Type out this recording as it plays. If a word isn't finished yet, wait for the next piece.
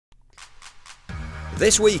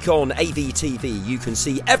This week on AVTV, you can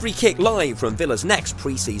see every kick live from Villa's next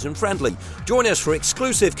pre-season friendly. Join us for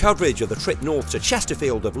exclusive coverage of the trip north to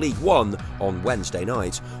Chesterfield of League One on Wednesday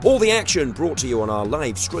night. All the action brought to you on our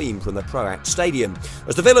live stream from the Proact Stadium.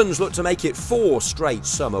 As the Villains look to make it 4 straight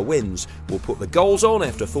summer wins, we'll put the goals on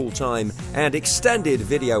after full time and extended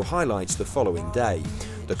video highlights the following day.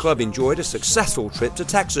 The club enjoyed a successful trip to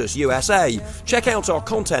Texas, USA. Check out our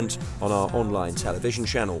content on our online television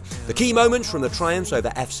channel. The key moments from the triumphs over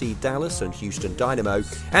FC Dallas and Houston Dynamo,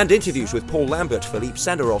 and interviews with Paul Lambert, Philippe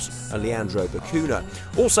Senderos and Leandro Bacuna.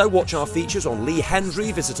 Also watch our features on Lee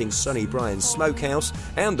Hendry visiting Sonny Bryan's Smokehouse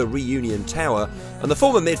and the Reunion Tower, and the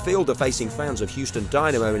former midfielder facing fans of Houston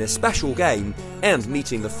Dynamo in a special game and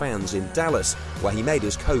meeting the fans in Dallas, where he made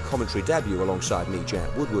his co-commentary debut alongside me,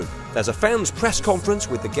 Jack Woodward. There's a fans press conference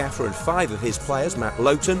with the gaffer and 5 of his players, Matt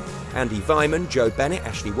Lowton, Andy Vyman, Joe Bennett,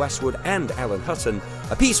 Ashley Westwood and Alan Hutton.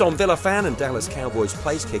 A piece on Villa fan and Dallas Cowboys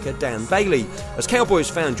place kicker Dan Bailey, as Cowboys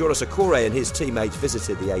fan Jonas Okore and his teammates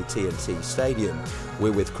visited the AT&T Stadium.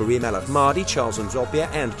 We're with Kareem El Ahmadi, Charles Nzobia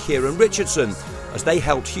and Kieran Richardson, as they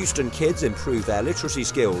helped Houston kids improve their literacy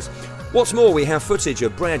skills. What's more, we have footage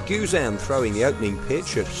of Brad Guzan throwing the opening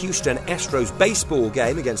pitch at Houston Astros baseball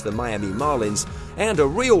game against the Miami Marlins, and a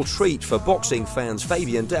real treat for boxing fans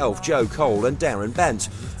Fabian Delph, Joe Cole and Darren Bent,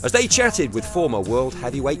 as they chatted with former world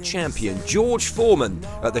heavyweight champion George Foreman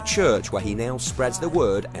at the church where he now spreads the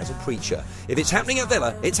word as a preacher. If it's happening at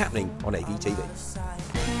Villa, it's happening on AVTV.